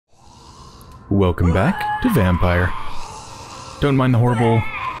Welcome back to Vampyr. Don't mind the horrible...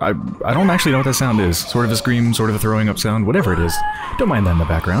 I don't actually know what that sound is. Sort of a scream, sort of a throwing up sound, whatever it is. Don't mind that in the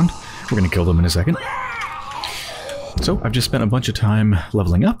background. We're gonna kill them in a second. So, I've just spent a bunch of time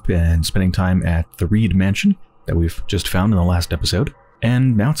leveling up and spending time at the Reed Mansion that we've just found in the last episode.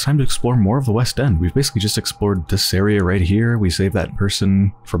 And now it's time to explore more of the West End. We've basically just explored this area right here. We saved that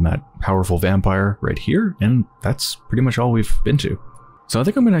person from that powerful vampire right here, and that's pretty much all we've been to. So I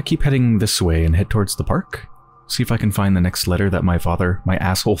think I'm gonna keep heading this way and head towards the park. See if I can find the next letter that my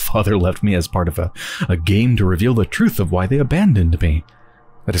asshole father left me as part of a game to reveal the truth of why they abandoned me.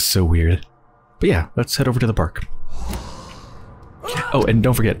 That is so weird. But yeah, let's head over to the park. Oh, and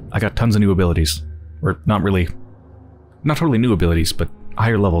don't forget, I got tons of new abilities. Or not totally new abilities, but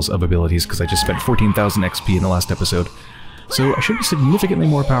higher levels of abilities because I just spent 14,000 XP in the last episode. So I should be significantly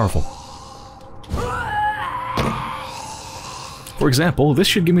more powerful. For example, this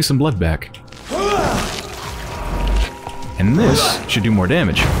should give me some blood back. And this should do more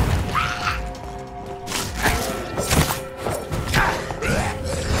damage.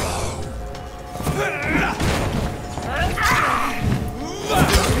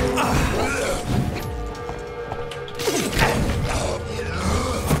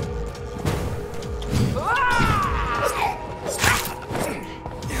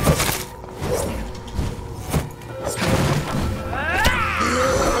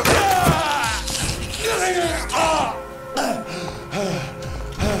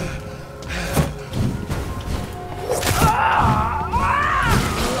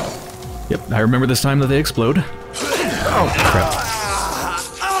 I remember this time that they explode. Oh, crap.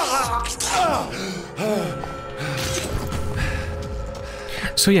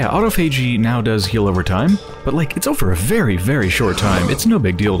 So yeah, autophagy now does heal over time, but like, it's over a very, very short time. It's no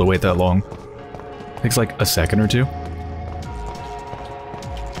big deal to wait that long. Takes like a second or two.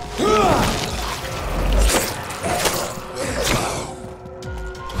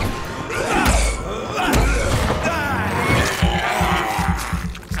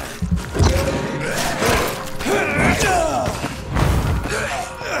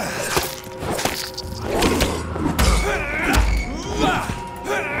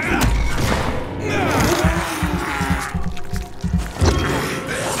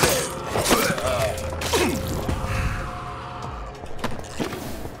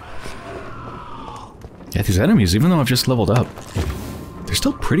 Yeah, these enemies, even though I've just leveled up, they're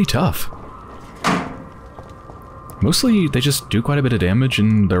still pretty tough. Mostly, they just do quite a bit of damage,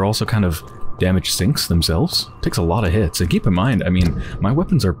 and they're also kind of damage sinks themselves. Takes a lot of hits, and keep in mind, I mean, my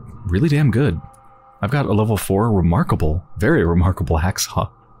weapons are really damn good. I've got a level 4 remarkable, very remarkable hacksaw,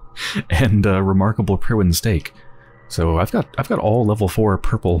 and a remarkable Pirwin stake. So I've got all level 4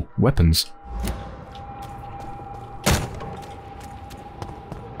 purple weapons.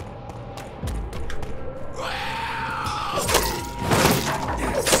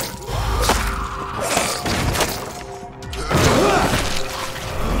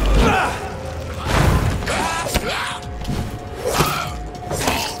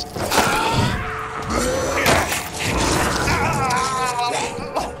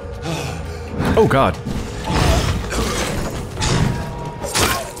 Oh god.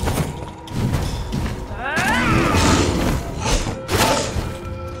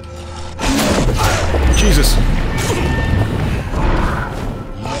 Jesus.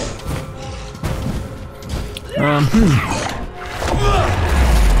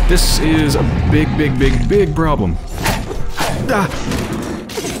 This is a big problem. Ah.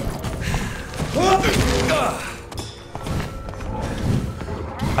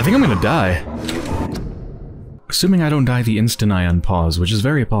 I think I'm gonna die. Assuming I don't die the instant I unpause, which is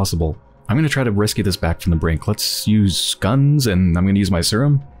very possible. I'm gonna try to rescue this back from the brink. Let's use guns, and I'm gonna use my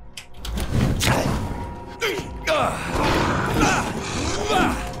serum.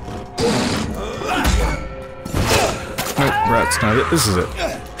 Nope, that's not it. This is it.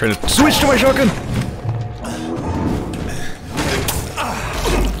 Trying to switch to my shotgun!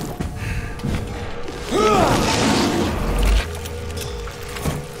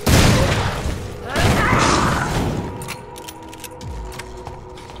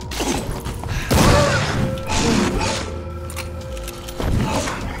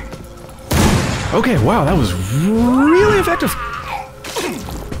 Okay, wow, that was really effective.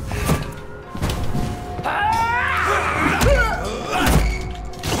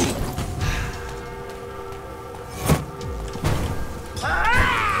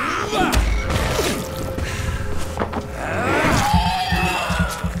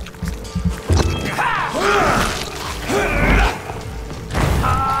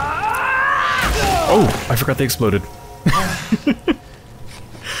 Oh, I forgot they exploded.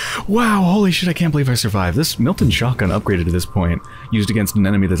 Wow, holy shit, I can't believe I survived. This Milton shotgun upgraded to this point, used against an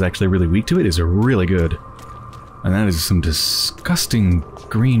enemy that's actually really weak to it, is really good. And that is some disgusting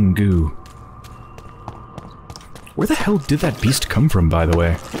green goo. Where the hell did that beast come from, by the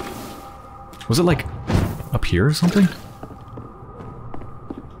way? Was it, like, up here or something?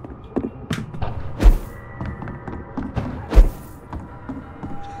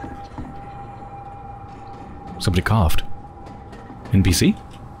 Somebody coughed. NPC?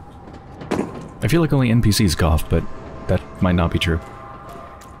 I feel like only NPCs cough, but that might not be true.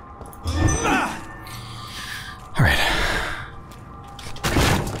 Alright.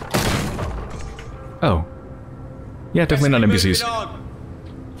 Oh. Yeah, definitely not NPCs.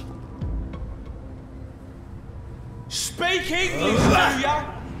 Speak English, do ya?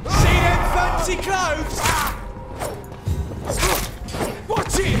 See them fancy clothes?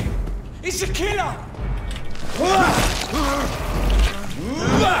 What's it? It's a killer!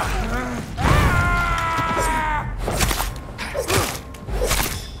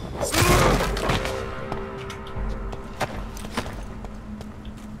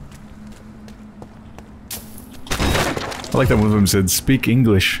 I like that one of them said, speak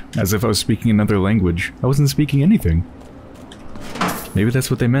English, as if I was speaking another language. I wasn't speaking anything. Maybe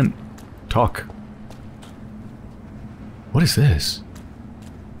that's what they meant. Talk. What is this?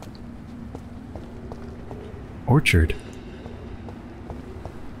 Orchard.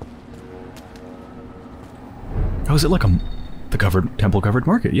 Oh, is it like the temple covered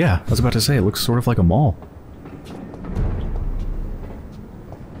market? Yeah, I was about to say, it looks sort of like a mall.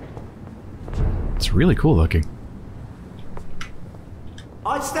 It's really cool looking.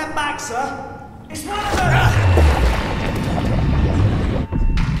 I'd step back, sir. It's one of them!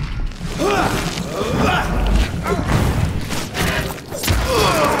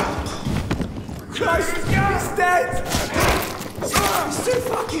 Christ, he's dead! He's too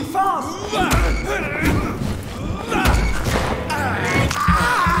fucking fast!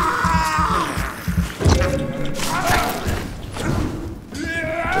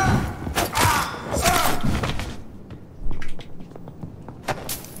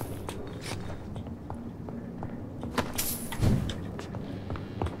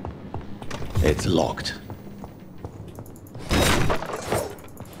 It's locked.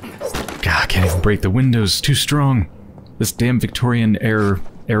 God, I can't even break the windows. Too strong. This damn Victorian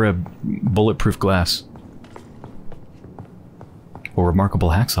era bulletproof glass. Or remarkable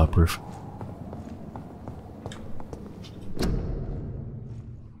hacksaw proof.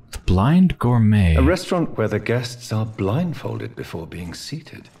 The Blind Gourmet. A restaurant where the guests are blindfolded before being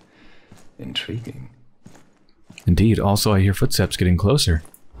seated. Intriguing. Indeed. Also, I hear footsteps getting closer.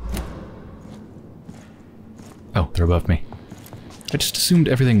 Oh, they're above me. I just assumed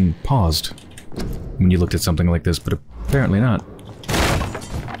everything paused when you looked at something like this, but apparently not.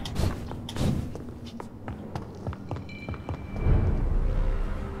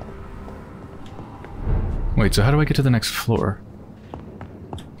 Wait, so how do I get to the next floor?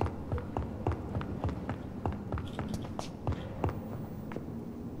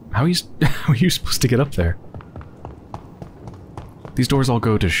 How are you supposed to get up there? These doors all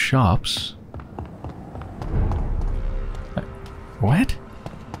go to shops. What?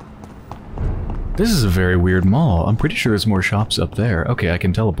 This is a very weird mall. I'm pretty sure there's more shops up there. Okay, I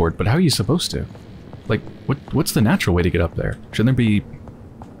can teleport, but how are you supposed to? Like, what's the natural way to get up there? Shouldn't there be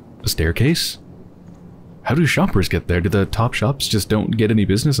a staircase? How do shoppers get there? Do the top shops just don't get any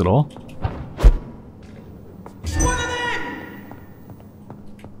business at all? It's one of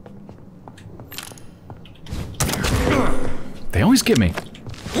them! They always get me.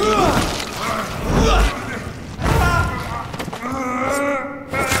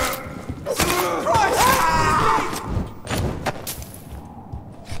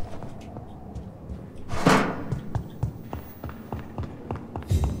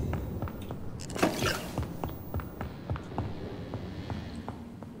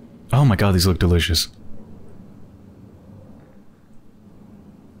 Oh my god, these look delicious.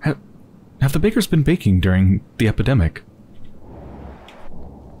 Have the bakers been baking during the epidemic?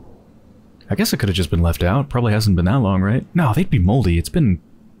 I guess it could have just been left out. Probably hasn't been that long, right? No, they'd be moldy. It's been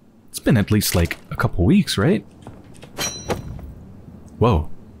at least like a couple weeks, right? Whoa.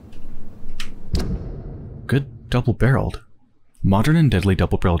 Good double-barreled. Modern and deadly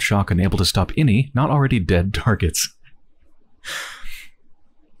double-barreled shotgun able to stop any, not already dead targets.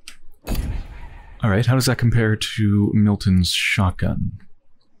 Alright, how does that compare to Milton's shotgun?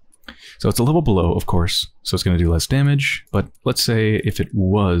 So it's a level below, of course, so it's going to do less damage, but let's say if it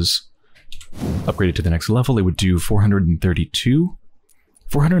was upgraded to the next level, it would do 432.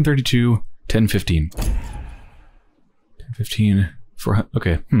 432, 1015. 1015, 400,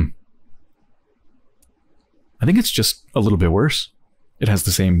 okay, think it's just a little bit worse. It has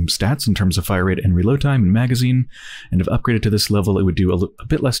the same stats in terms of fire rate and reload time and magazine, and if upgraded to this level, it would do a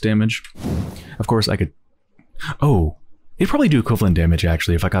bit less damage. Of course, I could... Oh, it'd probably do equivalent damage,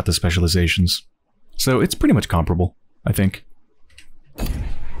 actually, if I got the specializations. So it's pretty much comparable, I think.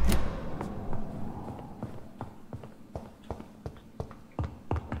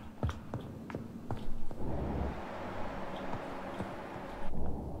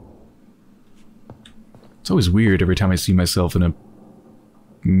 It's always weird every time I see myself in a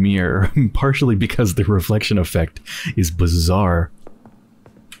mirror, partially because the reflection effect is bizarre.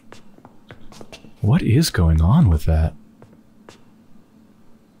 What is going on with that?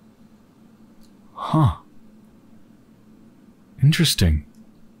 Huh. Interesting.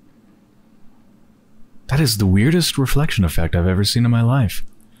 That is the weirdest reflection effect I've ever seen in my life.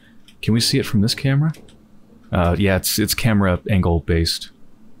 Can we see it from this camera? Yeah, it's camera angle based.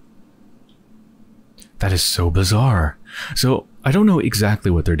 That is so bizarre. So, I don't know exactly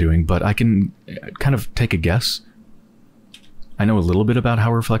what they're doing, but I can kind of take a guess. I know a little bit about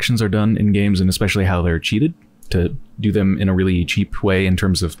how reflections are done in games, and especially how they're cheated to do them in a really cheap way in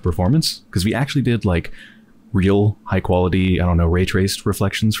terms of performance. Because we actually did, like, real, high-quality, I don't know, ray-traced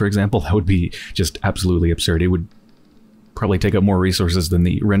reflections, for example. That would be just absolutely absurd. It would probably take up more resources than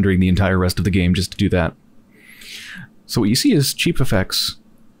rendering the entire rest of the game just to do that. So what you see is cheap effects.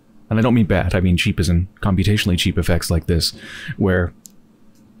 And I don't mean bad, I mean cheap as in computationally cheap effects like this, where,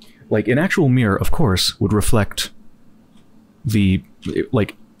 like, an actual mirror, of course, would reflect the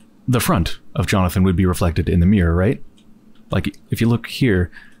front of Jonathan would be reflected in the mirror, right? Like, if you look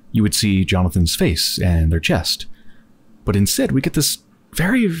here, you would see Jonathan's face and their chest. But instead, we get this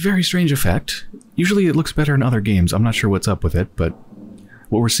very, very strange effect. Usually it looks better in other games, I'm not sure what's up with it, but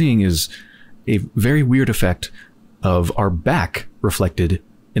what we're seeing is a very weird effect of our back reflected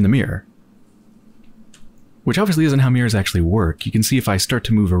in the mirror. Which obviously isn't how mirrors actually work. You can see if I start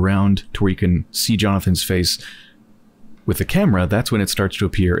to move around to where you can see Jonathan's face with the camera, that's when it starts to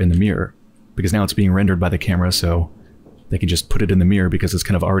appear in the mirror. Because now it's being rendered by the camera, so they can just put it in the mirror because it's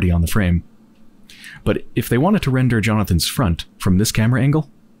kind of already on the frame. But if they wanted to render Jonathan's front from this camera angle,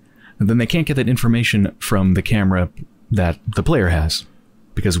 then they can't get that information from the camera that the player has.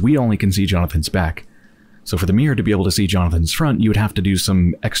 Because we only can see Jonathan's back. So for the mirror to be able to see Jonathan's front, you would have to do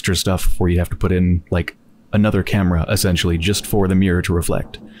some extra stuff where you'd have to put in, like, another camera, essentially, just for the mirror to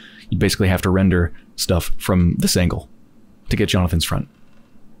reflect. You basically have to render stuff from this angle to get Jonathan's front.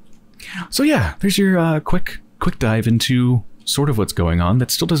 So yeah, there's your quick dive into sort of what's going on. That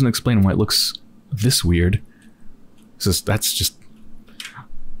still doesn't explain why it looks this weird. That's just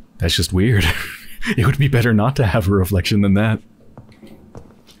weird. It would be better not to have a reflection than that.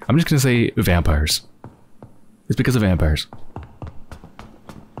 I'm just gonna say vampires. It's because of vampires.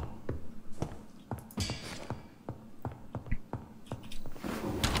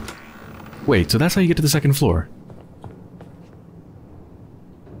 Wait, so that's how you get to the second floor?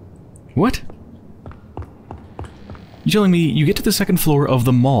 What? You're telling me you get to the second floor of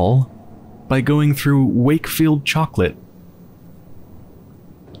the mall by going through Wakefield Chocolate?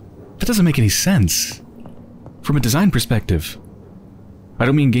 That doesn't make any sense. From a design perspective. I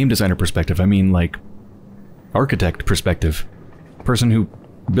don't mean game designer perspective, I mean, like, architect perspective. Person who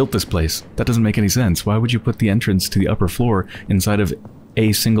built this place. That doesn't make any sense. Why would you put the entrance to the upper floor inside of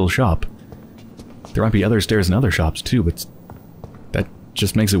a single shop? There might be other stairs in other shops too, but that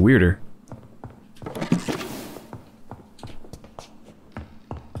just makes it weirder.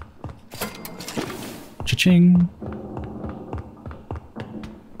 Cha-ching!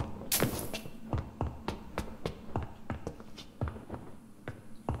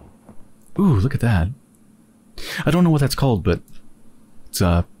 Ooh, look at that. I don't know what that's called, but it's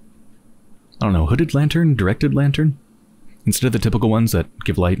I don't know, hooded lantern? Directed lantern? Instead of the typical ones that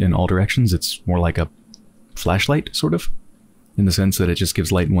give light in all directions, it's more like a flashlight, sort of, in the sense that it just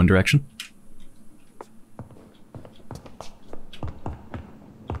gives light in one direction.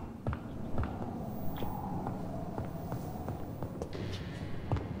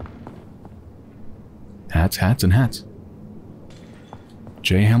 Hats, hats, and hats.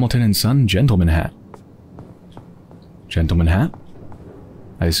 J. Hamilton and Son Gentleman Hat. Gentleman hat?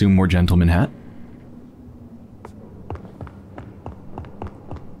 I assume more gentleman hat?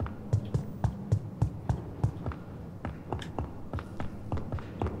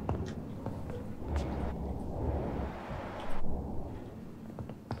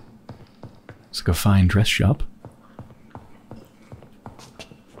 It's like a fine dress shop.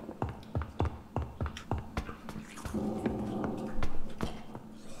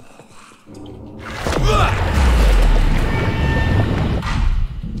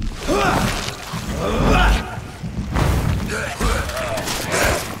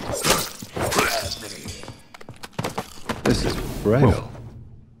 Braille. Whoa.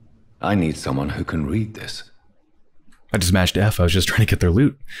 I need someone who can read this. I just mashed F. I was just trying to get their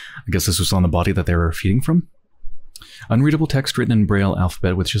loot. I guess this was on the body that they were feeding from. Unreadable text written in Braille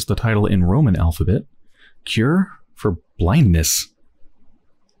alphabet with just the title in Roman alphabet. Cure for blindness.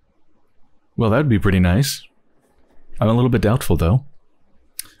 Well, that would be pretty nice. I'm a little bit doubtful, though.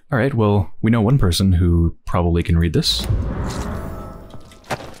 Alright, well, we know one person who probably can read this.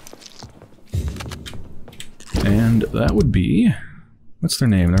 And that would be... What's their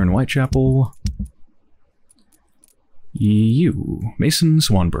name? They're in Whitechapel. Mason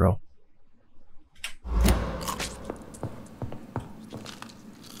Swanborough.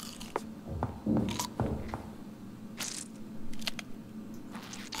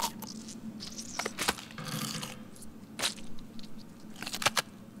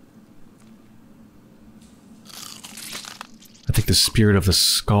 I think the spirit of the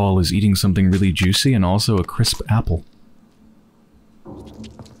skull is eating something really juicy and also a crisp apple.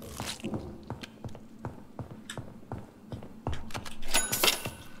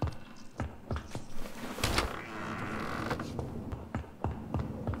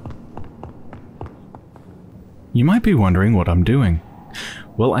 You might be wondering what I'm doing.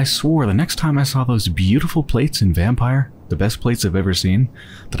 Well, I swore the next time I saw those beautiful plates in Vampyr, the best plates I've ever seen,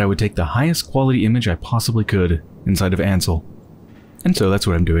 that I would take the highest quality image I possibly could inside of Ansel. And so that's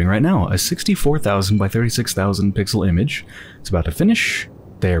what I'm doing right now, a 64,000 by 36,000 pixel image. It's about to finish.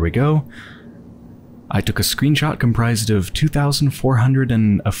 There we go. I took a screenshot comprised of 2,400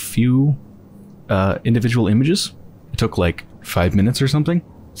 and a few individual images. It took like 5 minutes or something.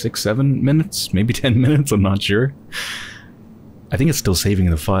 6, 7 minutes, maybe 10 minutes, I'm not sure. I think it's still saving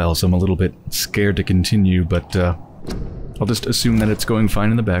the file, so I'm a little bit scared to continue, but I'll just assume that it's going fine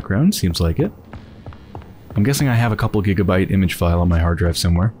in the background. Seems like it. I'm guessing I have a couple gigabyte image file on my hard drive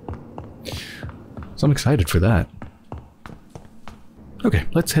somewhere. So I'm excited for that. Okay,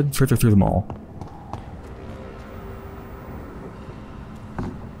 let's head further through the mall.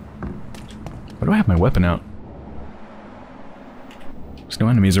 Why do I have my weapon out? There's no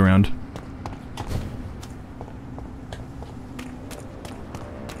enemies around.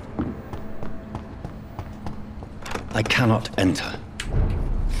 I cannot enter.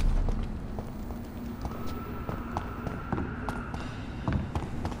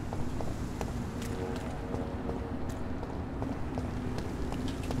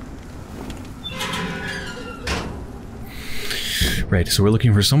 Right, so we're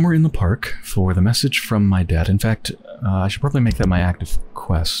looking for somewhere in the park for the message from my dad. In fact, I should probably make that my active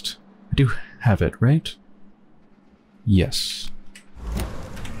quest. I do have it, right? Yes.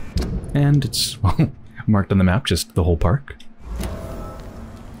 And it's, well, marked on the map, just the whole park.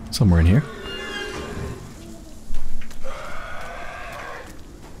 Somewhere in here.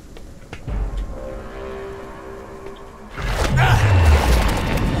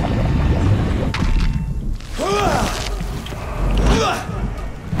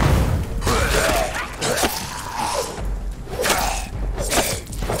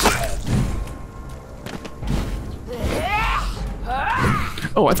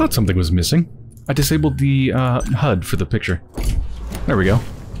 Oh, I thought something was missing. I disabled the HUD for the picture. There we go.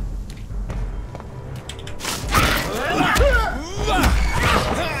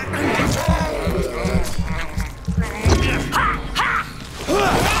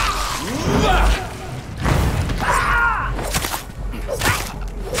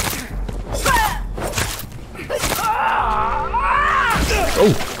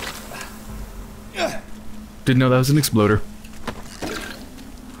 Oh! Didn't know that was an exploder.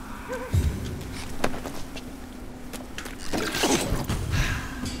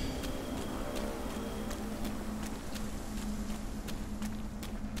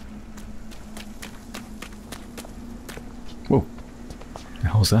 Whoa. The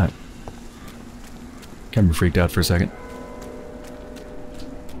hell is that? Camera freaked out for a second.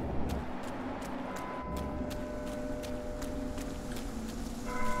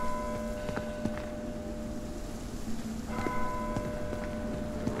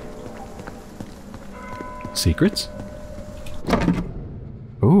 Secrets?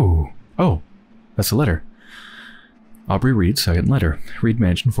 Ooh. Oh, that's a letter. Aubrey Reed, second letter. Reed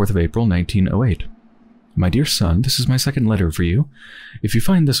Mansion, 4th of April, 1908. My dear son, this is my second letter for you. If you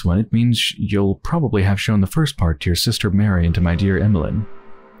find this one, it means you'll probably have shown the first part to your sister Mary and to my dear Emmeline.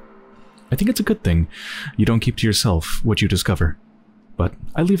 I think it's a good thing you don't keep to yourself what you discover, but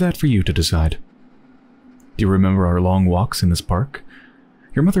I leave that for you to decide. Do you remember our long walks in this park?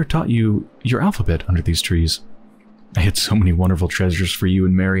 Your mother taught you your alphabet under these trees. I had so many wonderful treasures for you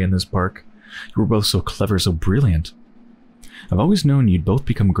and Mary in this park. You were both so clever, so brilliant. I've always known you'd both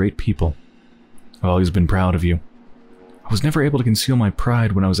become great people. I've always been proud of you. was never able to conceal my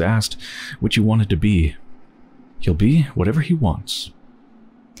pride when I was asked what you wanted to be. He'll be whatever he wants.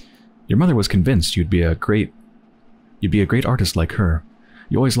 Your mother was convinced you'd be a great artist like her.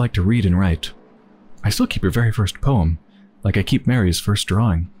 You always liked to read and write. I still keep your very first poem, like I keep Mary's first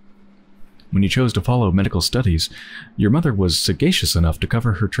drawing. When you chose to follow medical studies, your mother was sagacious enough to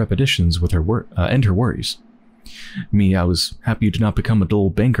cover her trepidations with her and her worries. Me, I was happy you did not become a dull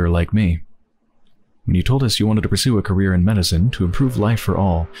banker like me. When you told us you wanted to pursue a career in medicine to improve life for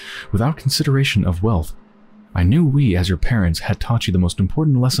all, without consideration of wealth, I knew we, as your parents, had taught you the most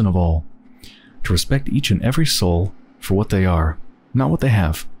important lesson of all, to respect each and every soul for what they are, not what they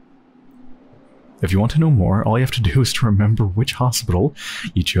have. If you want to know more, all you have to do is to remember which hospital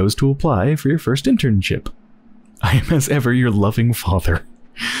you chose to apply for your first internship. I am as ever your loving father.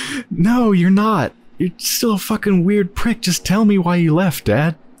 No, you're not. You're still a fucking weird prick. Just tell me why you left,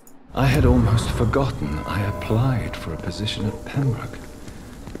 Dad. I had almost forgotten I applied for a position at Pembroke.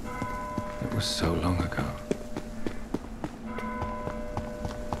 It was so long ago.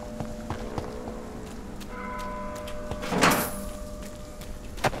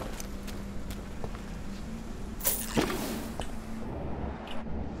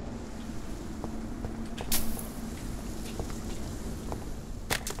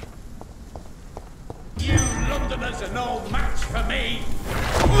 You Londoners are no match for me!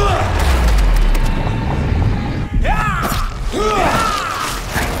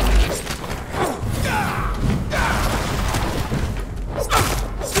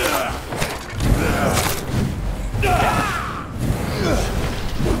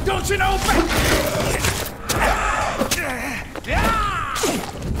 Don't you know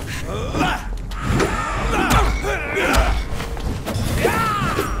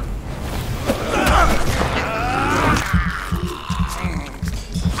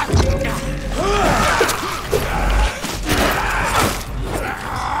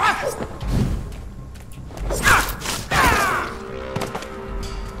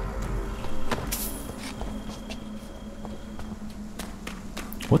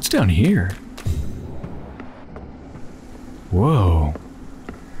What's down here? Whoa.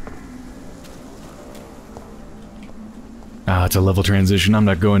 Ah, it's a level transition. I'm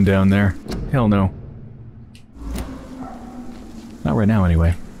not going down there. Hell no. Not right now,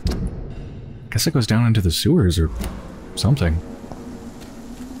 anyway. Guess it goes down into the sewers or something.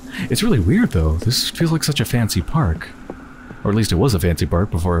 It's really weird, though. This feels like such a fancy park. Or at least it was a fancy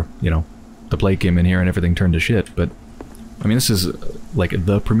park before, you know, the plague came in here and everything turned to shit, but... I mean, this is like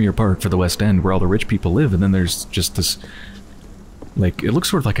the premier park for the West End where all the rich people live, and then there's just this, like, it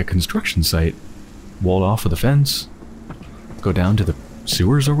looks sort of like a construction site. Walled off with a fence. Go down to the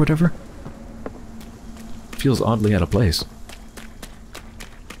sewers or whatever. Feels oddly out of place.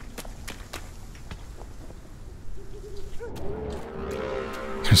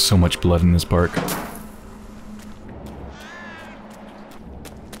 There's so much blood in this park.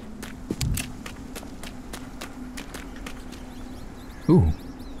 Ooh.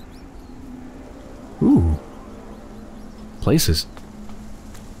 Ooh. Places.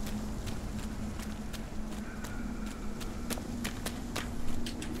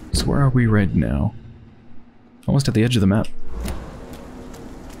 So where are we right now? Almost at the edge of the map.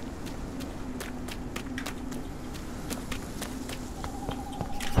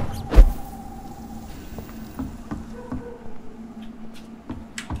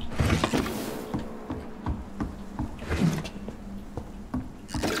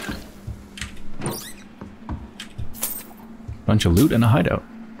 Bunch of loot and a hideout.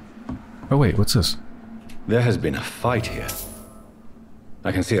 Oh wait, what's this? There has been a fight here.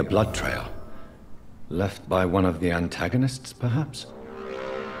 I can see a blood trail. Left by one of the antagonists, perhaps?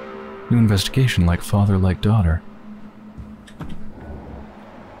 New investigation, like father, like daughter.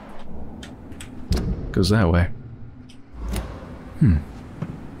 Goes that way.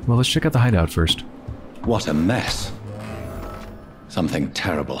 Well, let's check out the hideout first. What a mess. Something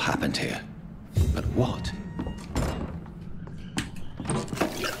terrible happened here. But what?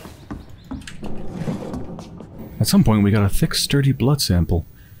 At some point we got a thick, sturdy blood sample.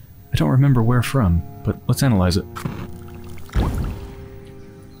 I don't remember where from, but let's analyze it.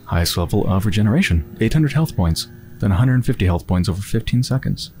 Highest level of regeneration, 800 health points, then 150 health points over 15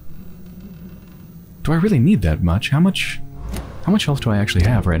 seconds. Do I really need that much? How much health do I actually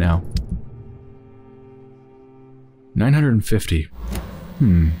have right now? 950.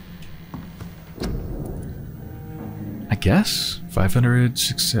 I guess? 500,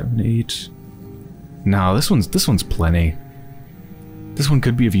 6, 7, 8... No, this one's plenty. This one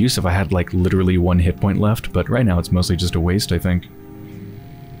could be of use if I had, like, literally one hit point left, but right now it's mostly just a waste, I think.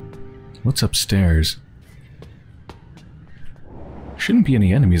 What's upstairs? Shouldn't be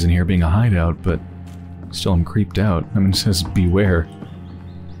any enemies in here being a hideout, but still I'm creeped out. I mean, it says beware.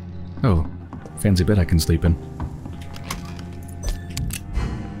 Oh, fancy bed I can sleep in.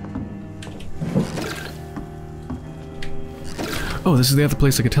 Oh, this is the other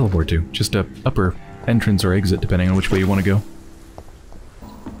place I could teleport to. Just a upper entrance or exit, depending on which way you want to go.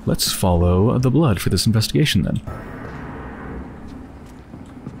 Let's follow the blood for this investigation, then.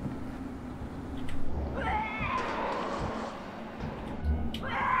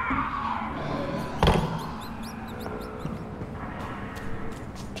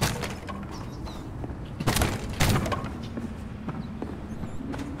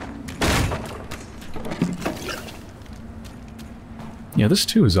 Yeah, this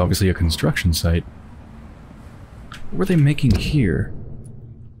too is obviously a construction site. What were they making here?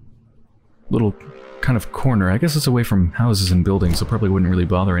 Little kind of corner. I guess it's away from houses and buildings, so probably wouldn't really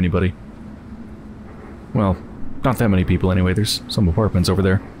bother anybody. Well, not that many people anyway. There's some apartments over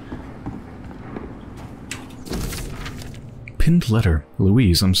there. Pinned letter.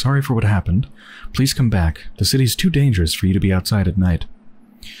 Louise, I'm sorry for what happened. Please come back. The city's too dangerous for you to be outside at night.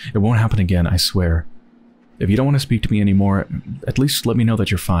 It won't happen again, I swear. If you don't want to speak to me anymore, at least let me know that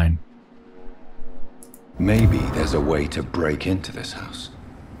you're fine. Maybe there's a way to break into this house.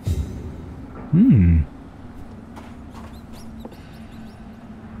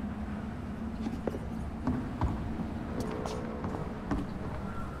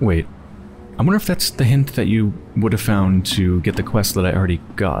 Wait. I wonder if that's the hint that you would have found to get the quest that I already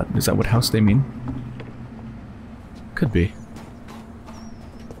got. Is that what house they mean? Could be.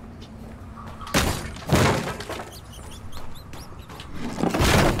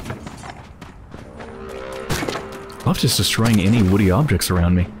 I love just destroying any woody objects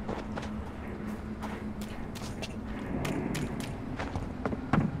around me.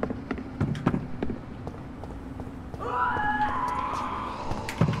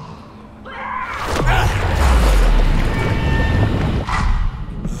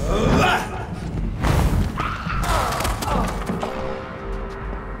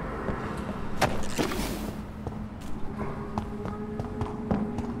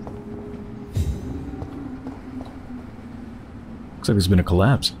 Looks like there's been a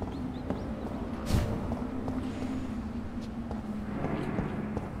collapse.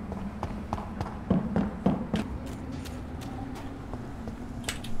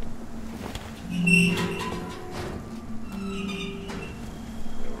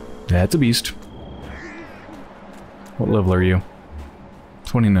 That's a beast. What level are you?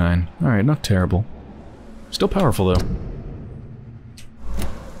 29. Alright, not terrible. Still powerful, though.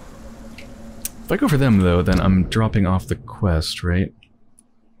 If I go for them, though, then I'm dropping off the quest, right?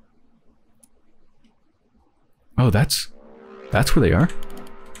 Oh, that's where they are?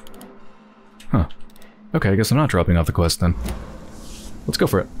 Huh. Okay, I guess I'm not dropping off the quest, then. Let's go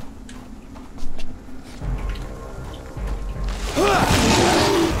for it.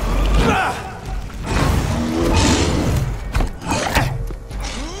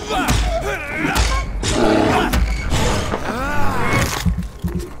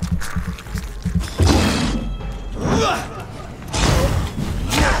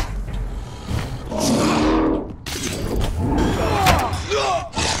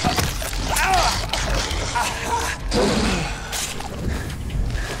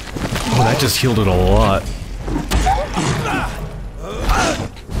 That just healed it a lot.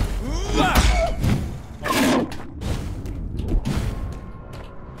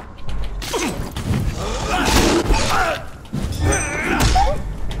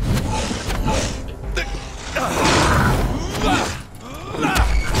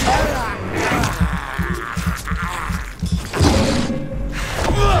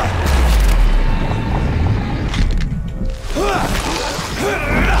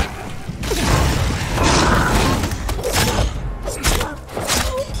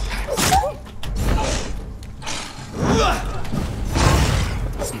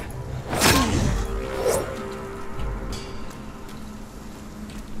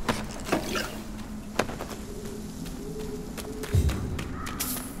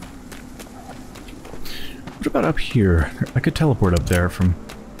 What about up here? I could teleport up there from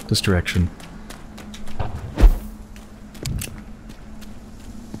this direction.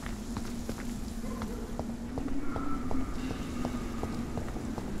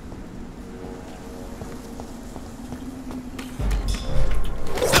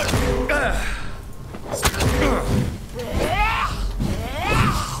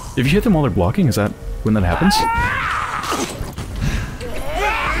 If you hit them while they're blocking, is that when that happens?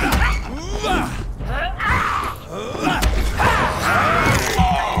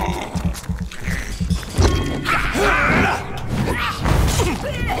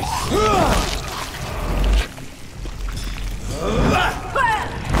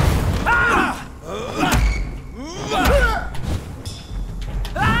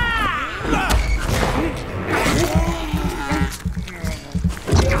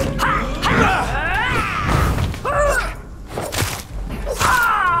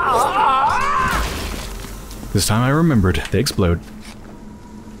 This time I remembered. They explode.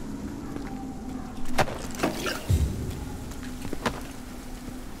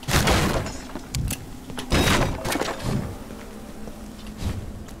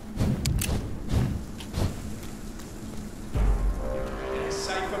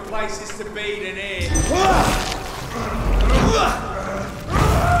 Safer places to be than here.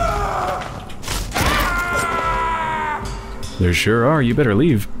 There sure are. You better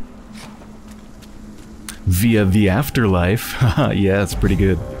leave. Via the afterlife. Haha, yeah, it's pretty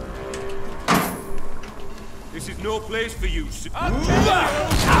good. This is no place for you.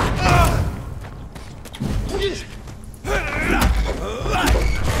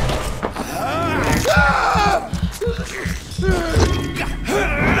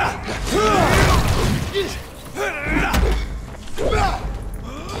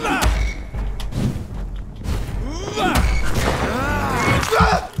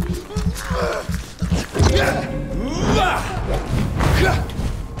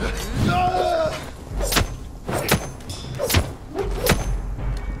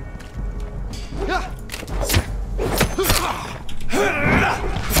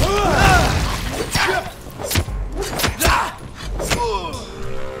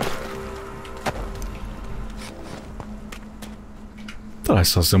 Thought I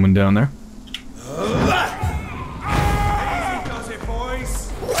saw someone down there. Easy does it,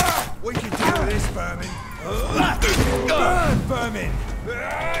 boys. We can deal with this, vermin. Burn, vermin.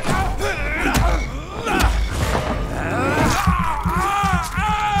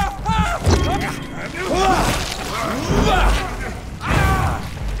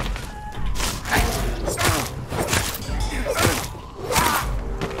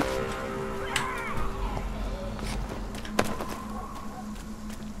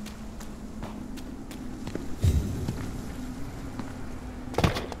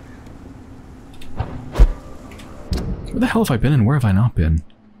 Where the hell have I been and where have I not been?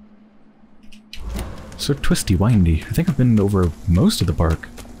 So twisty windy. I think I've been over most of the park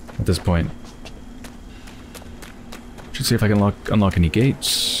at this point. Should see if I can unlock any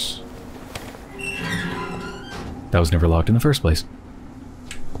gates. That was never locked in the first place.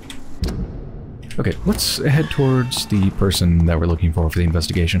 Okay, let's head towards the person that we're looking for the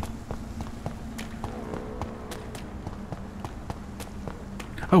investigation.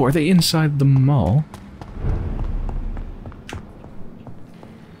 Oh, are they inside the mall?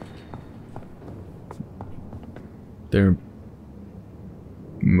 They're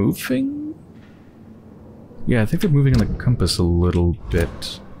moving? Yeah, I think they're moving on the compass a little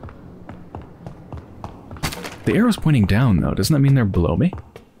bit. The arrow's pointing down, though. Doesn't that mean they're below me?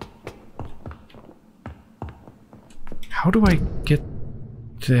 How do I get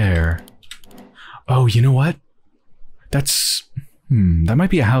there? Oh, you know what? That's... that might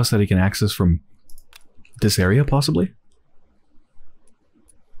be a house that I can access from this area, possibly?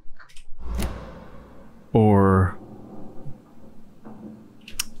 Or...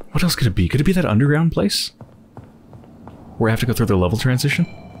 what else could it be? Could it be that underground place? Where I have to go through the level transition?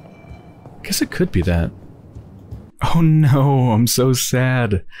 I guess it could be that. Oh no, I'm so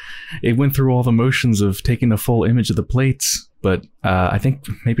sad. It went through all the motions of taking a full image of the plates, but I think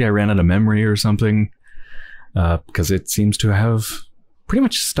maybe I ran out of memory or something, because it seems to have pretty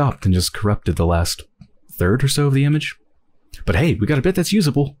much stopped and just corrupted the last third or so of the image. But hey, we got a bit that's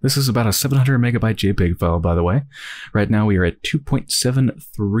usable. This is about a 700 megabyte JPEG file, by the way. Right now we are at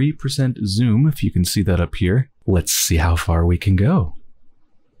 2.73% zoom, if you can see that up here. Let's see how far we can go.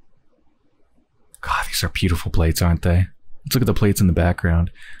 God, these are beautiful plates, aren't they? Let's look at the plates in the background.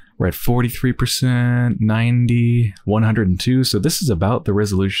 We're at 43%, 90, 102, so this is about the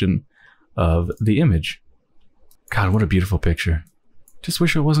resolution of the image. God, what a beautiful picture. Just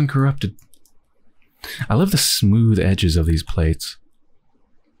wish it wasn't corrupted. I love the smooth edges of these plates.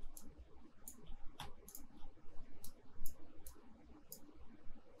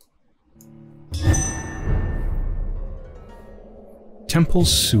 Temple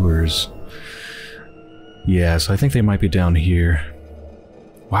sewers. Yeah, so I think they might be down here.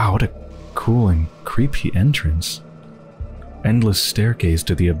 Wow, what a cool and creepy entrance. Endless staircase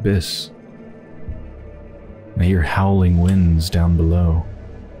to the abyss. I hear howling winds down below.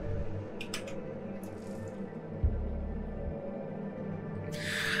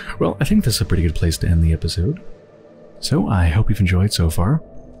 Well, I think this is a pretty good place to end the episode. So I hope you've enjoyed so far,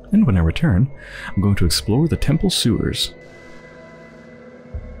 and when I return, I'm going to explore the temple sewers.